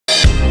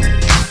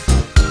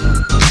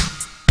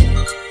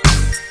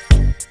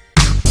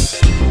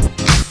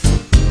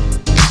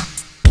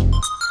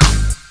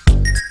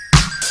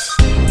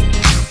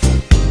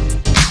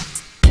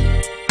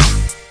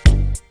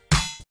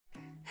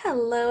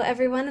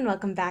everyone, and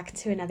welcome back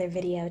to another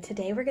video.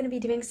 Today we're going to be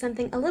doing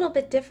something a little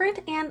bit different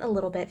and a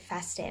little bit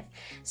festive.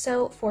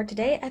 So for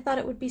today I thought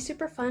it would be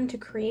super fun to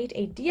create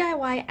a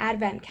DIY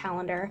advent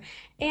calendar,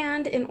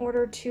 and in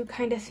order to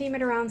kind of theme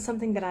it around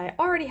something that I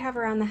already have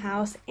around the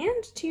house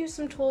and to use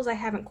some tools I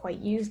haven't quite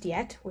used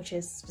yet, which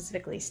is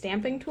specifically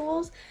stamping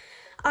tools,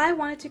 I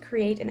wanted to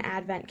create an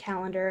advent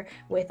calendar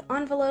with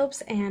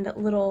envelopes and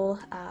little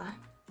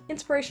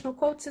inspirational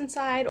quotes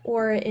inside,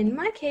 or in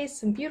my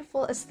case, some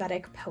beautiful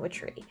aesthetic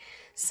poetry.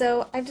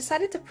 So I've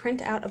decided to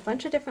print out a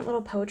bunch of different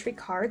little poetry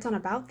cards on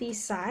about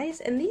these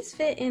size, and these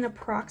fit in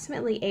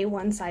approximately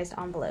A1 sized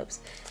envelopes.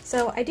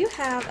 So I do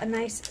have a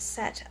nice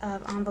set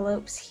of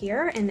envelopes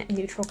here in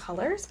neutral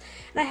colors,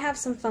 and I have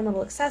some fun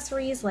little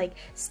accessories like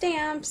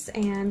stamps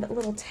and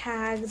little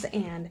tags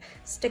and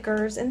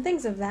stickers and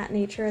things of that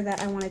nature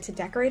that I wanted to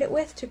decorate it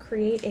with to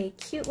create a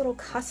cute little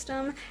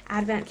custom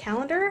advent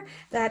calendar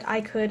that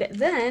I could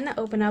then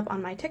open up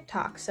on my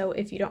TikTok. So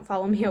if you don't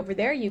follow me over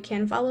there, you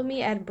can follow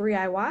me at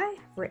BrieIY.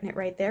 I've written it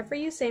right there for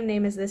you, same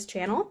name as this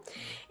channel,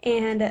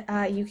 and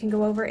you can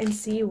go over and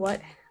see what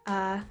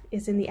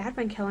is in the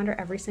advent calendar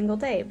every single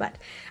day. But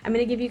I'm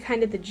going to give you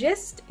kind of the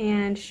gist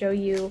and show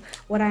you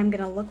what I'm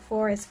going to look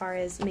for as far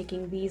as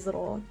making these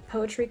little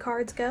poetry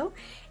cards go,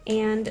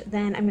 and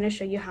then I'm going to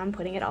show you how I'm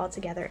putting it all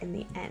together in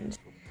the end.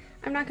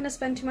 I'm not going to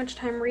spend too much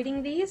time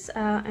reading these,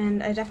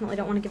 and I definitely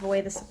don't want to give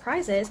away the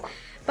surprises,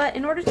 but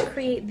in order to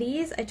create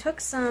these, I took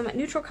some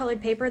neutral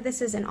colored paper.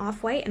 This is an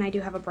off-white, and I do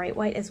have a bright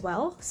white as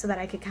well, so that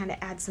I could kind of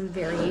add some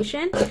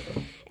variation.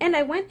 And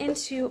I went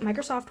into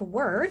Microsoft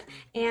Word,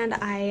 and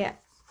I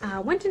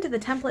went into the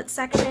template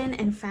section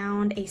and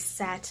found a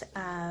set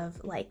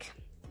of, like,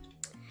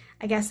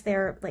 I guess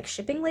they're like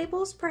shipping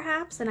labels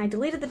perhaps, and I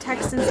deleted the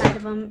text inside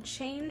of them,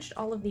 changed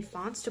all of the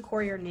fonts to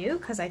Courier New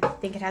because I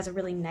think it has a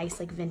really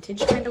nice like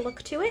vintage kind of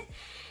look to it,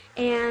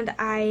 and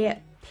I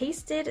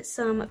pasted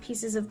some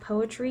pieces of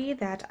poetry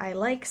that I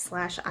like /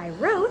 I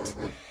wrote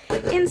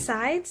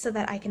inside so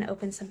that I can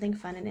open something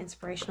fun and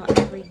inspirational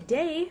every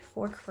day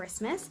for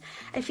Christmas.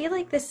 I feel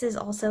like this is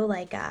also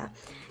like a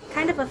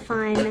kind of a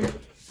fun,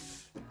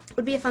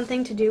 would be a fun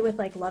thing to do with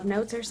like love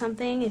notes or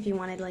something if you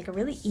wanted like a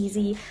really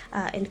easy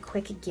and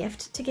quick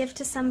gift to give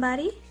to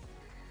somebody.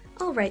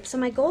 Alright, so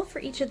my goal for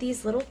each of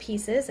these little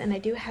pieces, and I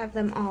do have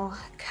them all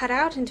cut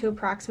out into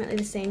approximately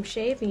the same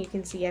shape, and you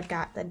can see I've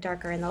got the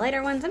darker and the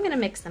lighter ones. I'm going to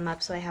mix them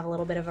up so I have a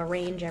little bit of a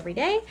range every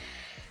day.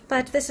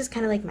 But this is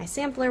kind of like my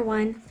sampler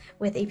one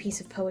with a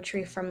piece of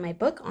poetry from my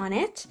book on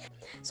it.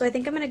 So I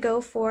think I'm going to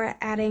go for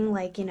adding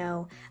like, you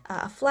know,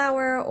 a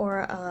flower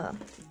or a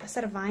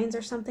set of vines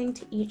or something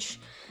to each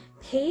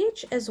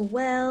page, as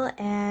well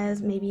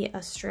as maybe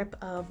a strip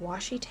of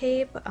washi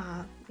tape,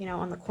 you know,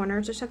 on the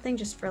corners or something,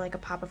 just for like a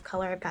pop of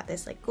color. I've got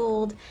this like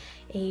gold,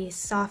 a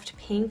soft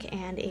pink,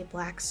 and a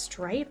black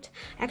striped.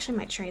 I actually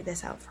might trade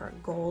this out for a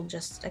gold,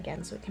 just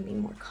again so it can be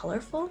more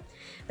colorful,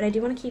 but I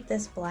do want to keep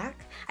this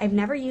black. I've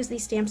never used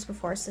these stamps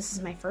before, so this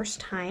is my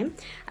first time.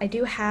 I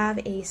do have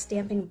a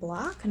stamping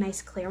block, a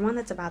nice clear one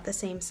that's about the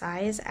same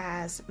size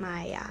as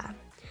my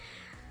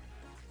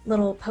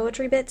little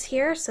poetry bits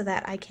here so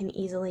that I can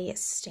easily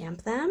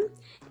stamp them,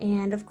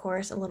 and of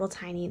course a little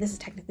tiny, this is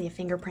technically a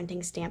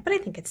fingerprinting stamp, but I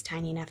think it's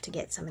tiny enough to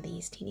get some of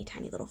these teeny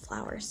tiny little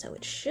flowers, so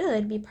it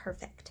should be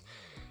perfect.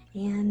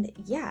 And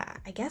yeah,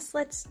 I guess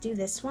let's do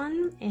this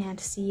one and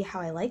see how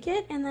I like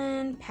it, and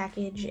then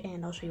package,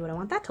 and I'll show you what I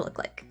want that to look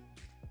like.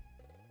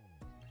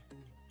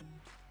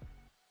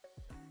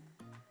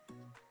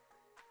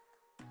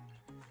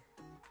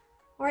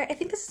 Alright, I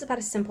think this is about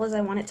as simple as I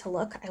want it to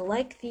look. I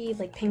like the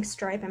like pink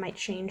stripe. I might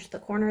change the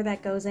corner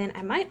that goes in.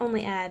 I might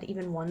only add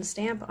even one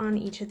stamp on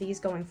each of these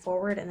going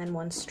forward, and then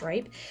one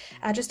stripe,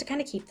 just to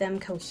kind of keep them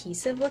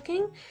cohesive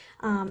looking.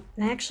 And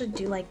I actually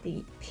do like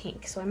the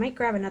pink, so I might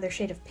grab another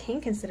shade of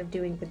pink instead of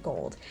doing the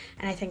gold,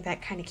 and I think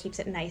that kind of keeps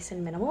it nice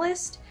and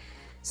minimalist.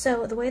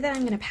 So the way that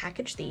I'm going to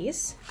package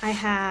these, I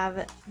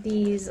have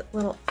these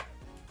little,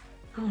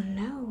 oh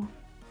no.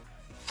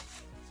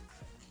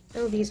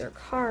 Oh, these are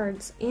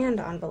cards and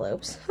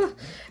envelopes.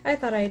 I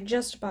thought I had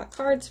just bought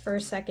cards for a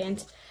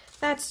second.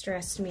 That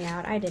stressed me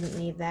out. I didn't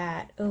need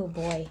that. Oh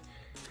boy.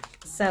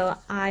 So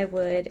I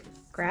would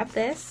grab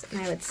this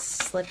and I would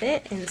slip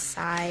it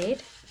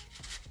inside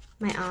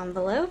my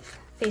envelope,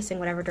 facing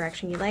whatever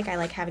direction you like. I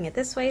like having it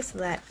this way so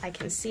that I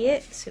can see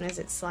it as soon as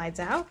it slides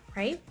out,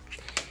 right?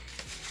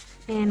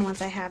 And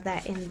once I have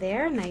that in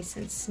there, nice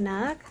and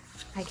snug,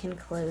 I can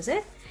close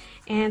it.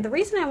 And the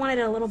reason I wanted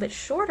it a little bit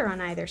shorter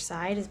on either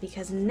side is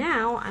because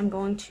now I'm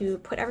going to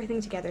put everything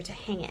together to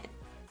hang it.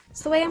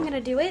 So the way I'm going to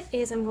do it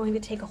is I'm going to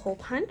take a hole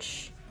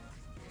punch.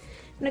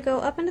 I'm going to go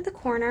up into the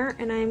corner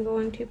and I'm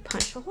going to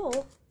punch a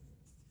hole,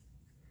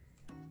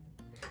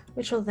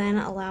 which will then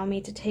allow me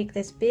to take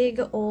this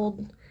big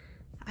old,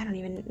 I don't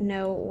even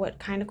know what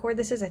kind of cord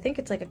this is. I think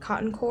it's like a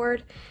cotton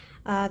cord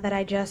that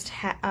I just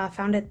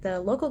found at the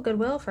local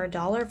Goodwill for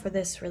 $1 for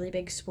this really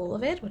big spool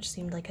of it, which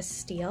seemed like a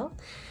steal.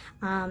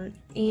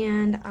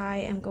 And I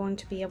am going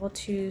to be able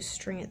to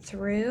string it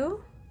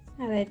through.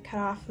 I would cut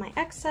off my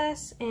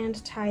excess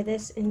and tie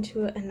this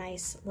into a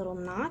nice little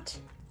knot.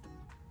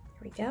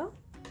 we go.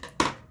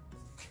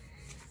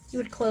 You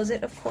would close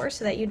it, of course,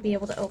 so that you'd be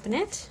able to open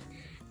it.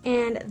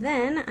 And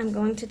then I'm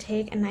going to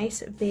take a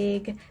nice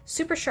big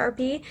Super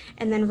Sharpie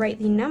and then write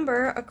the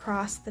number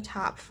across the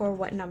top for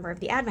what number of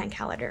the advent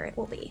calendar it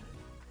will be.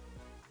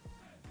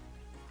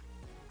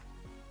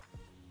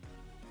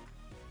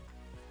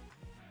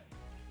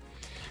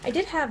 I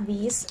did have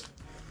these.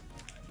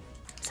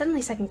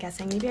 Suddenly second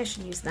guessing, maybe I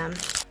should use them.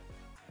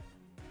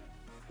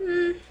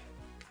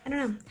 I don't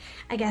know.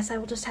 I guess I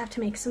will just have to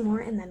make some more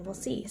and then we'll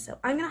see. So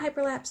I'm going to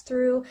hyperlapse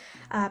through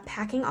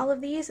packing all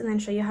of these and then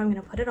show you how I'm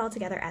going to put it all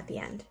together at the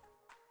end.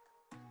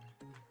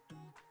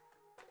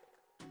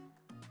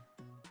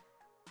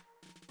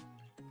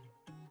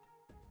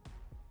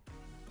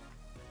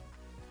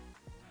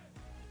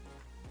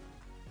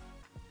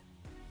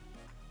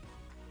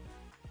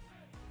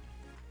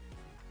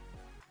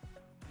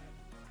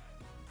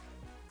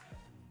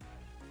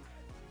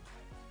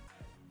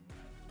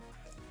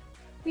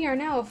 We are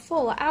now a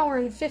full hour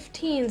and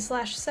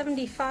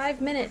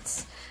 15/75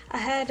 minutes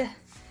ahead,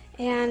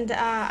 and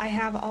I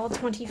have all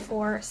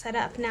 24 set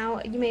up. Now,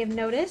 you may have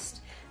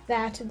noticed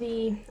that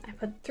I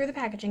put threw the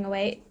packaging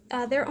away.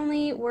 There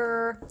only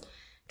were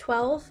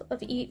 12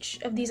 of each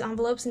of these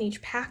envelopes in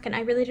each pack, and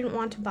I really didn't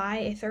want to buy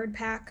a third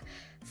pack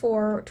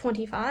for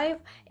 25,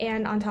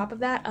 and on top of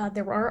that,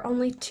 there were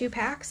only 2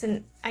 packs,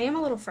 and I am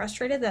a little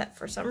frustrated that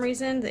for some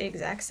reason the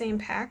exact same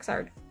packs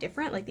are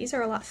different. Like, these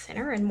are a lot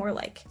thinner and more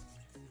like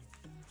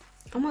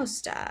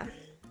almost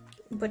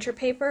butcher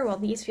paper, while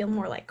these feel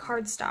more like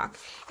cardstock,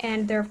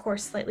 and they're of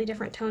course slightly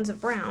different tones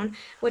of brown,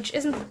 which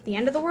isn't the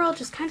end of the world,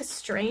 just kind of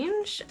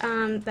strange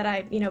that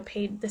I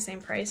paid the same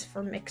price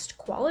for mixed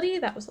quality.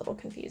 That was a little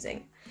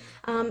confusing,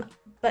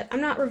 but I'm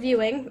not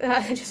reviewing.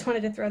 I just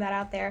wanted to throw that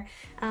out there.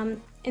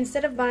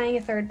 Instead of buying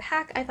a third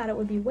pack, I thought it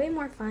would be way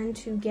more fun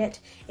to get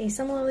a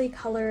similarly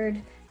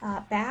colored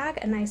bag,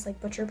 a nice like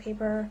butcher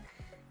paper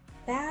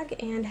bag,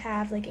 and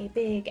have like a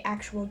big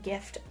actual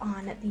gift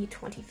on the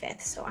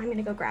 25th. So I'm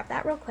gonna go grab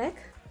that real quick.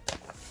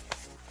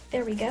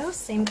 There we go,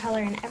 same color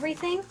and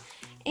everything.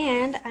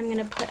 And I'm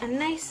gonna put a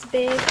nice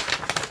big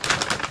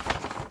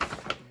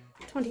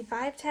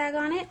 25 tag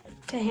on it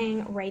to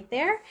hang right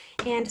there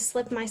and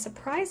slip my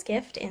surprise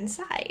gift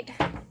inside.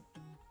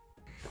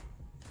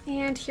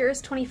 And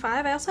here's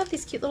 25. I also have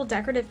these cute little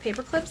decorative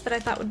paper clips that I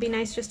thought would be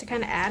nice just to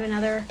kind of add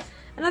another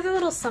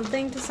little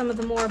something to some of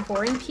the more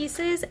boring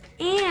pieces.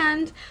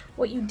 And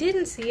what you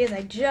didn't see is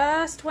I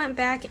just went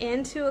back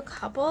into a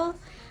couple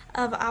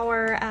of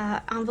our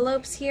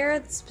envelopes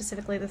here,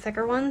 specifically the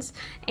thicker ones,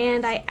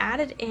 and I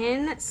added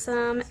in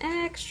some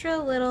extra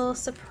little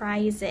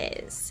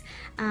surprises.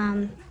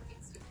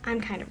 I'm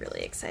kind of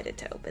really excited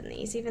to open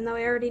these, even though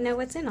I already know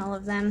what's in all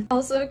of them.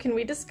 Also, can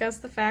we discuss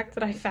the fact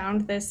that I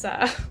found this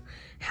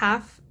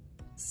half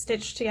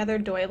stitched together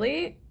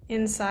doily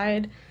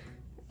inside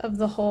of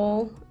the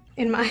hole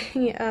in my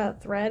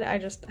thread? I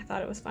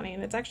thought it was funny,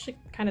 and it's actually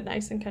kind of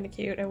nice and kind of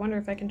cute. I wonder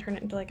if I can turn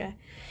it into like a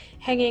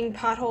hanging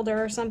pot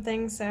holder or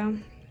something, so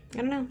I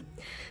don't know.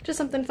 Just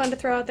something fun to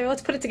throw out there.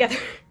 Let's put it together.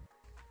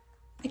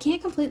 I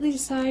can't completely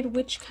decide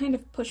which kind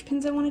of push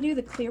pins I want to do.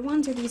 The clear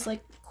ones are these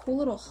like cool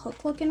little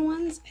hook looking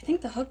ones. I think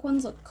the hook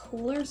ones look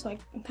cooler, so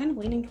I'm kind of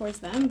leaning towards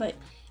them, but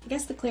I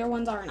guess the clear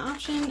ones are an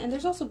option. And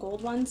there's also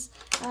gold ones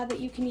that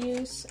you can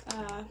use,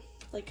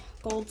 like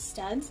gold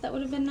studs. That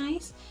would have been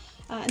nice.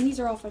 And these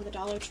are all from the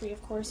Dollar Tree,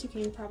 of course. You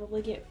can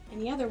probably get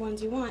any other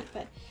ones you want,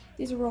 but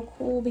these are real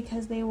cool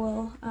because they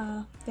will,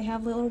 they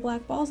have little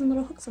black balls and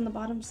little hooks on the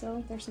bottom,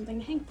 so there's something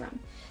to hang from.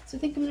 So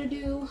I think I'm gonna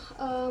do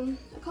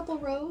a couple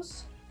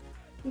rows.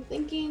 I'm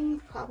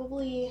thinking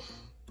probably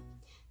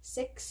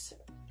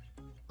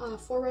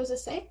 4 rows of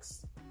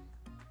 6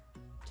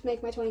 to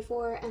make my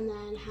 24, and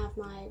then have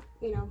my,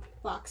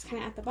 box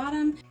kind of at the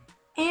bottom.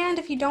 And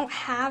if you don't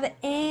have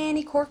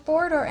any cork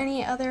board or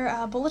any other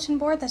bulletin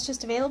board that's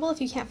just available, if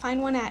you can't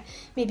find one at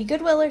maybe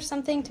Goodwill or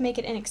something to make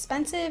it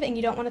inexpensive and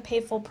you don't want to pay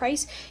full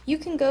price, you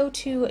can go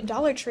to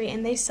Dollar Tree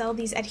and they sell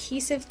these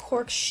adhesive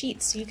cork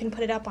sheets, so you can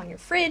put it up on your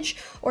fridge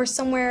or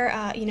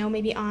somewhere,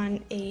 maybe on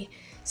a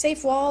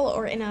safe wall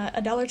or in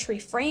a Dollar Tree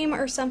frame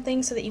or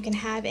something, so that you can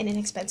have an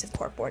inexpensive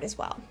cork board as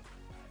well.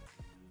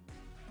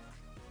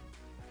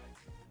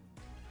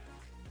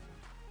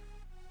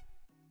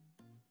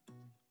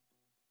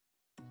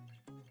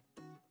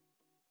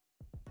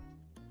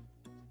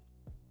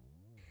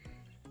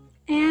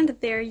 And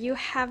there you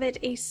have it,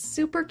 a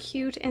super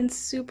cute and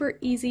super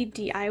easy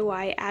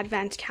DIY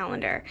advent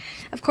calendar.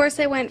 Of course,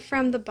 I went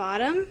from the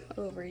bottom,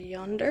 over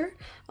yonder,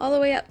 all the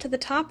way up to the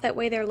top. That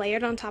way they're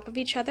layered on top of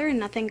each other and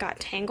nothing got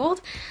tangled.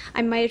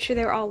 I made sure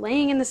they're all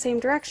laying in the same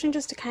direction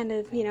just to kind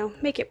of,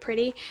 make it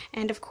pretty.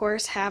 And of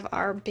course, have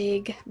our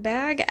big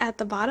bag at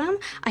the bottom.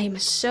 I am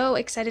so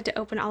excited to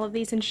open all of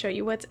these and show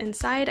you what's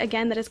inside.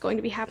 Again, that is going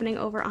to be happening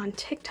over on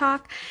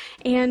TikTok.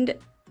 And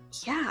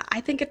yeah,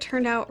 I think it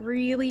turned out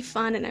really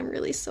fun, and I'm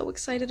really so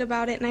excited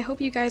about it, and I hope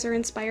you guys are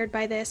inspired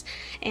by this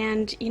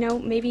and,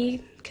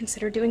 maybe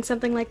consider doing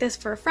something like this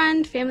for a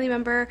friend, family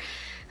member,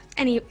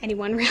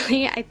 anyone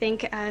really. I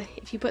think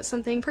if you put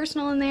something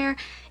personal in there,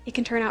 it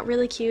can turn out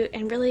really cute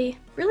and really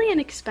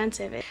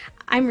inexpensive.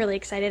 I'm really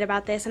excited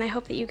about this, and I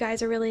hope that you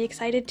guys are really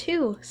excited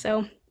too.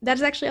 So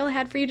that's actually all I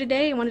had for you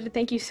today. I wanted to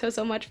thank you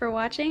so much for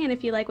watching, and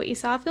if you like what you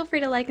saw, feel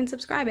free to like and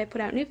subscribe. I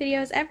put out new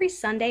videos every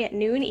Sunday at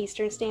noon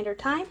Eastern Standard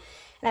Time,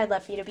 and I'd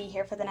love for you to be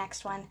here for the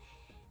next one.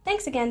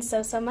 Thanks again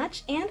so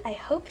much, and I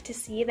hope to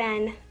see you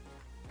then.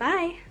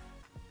 Bye!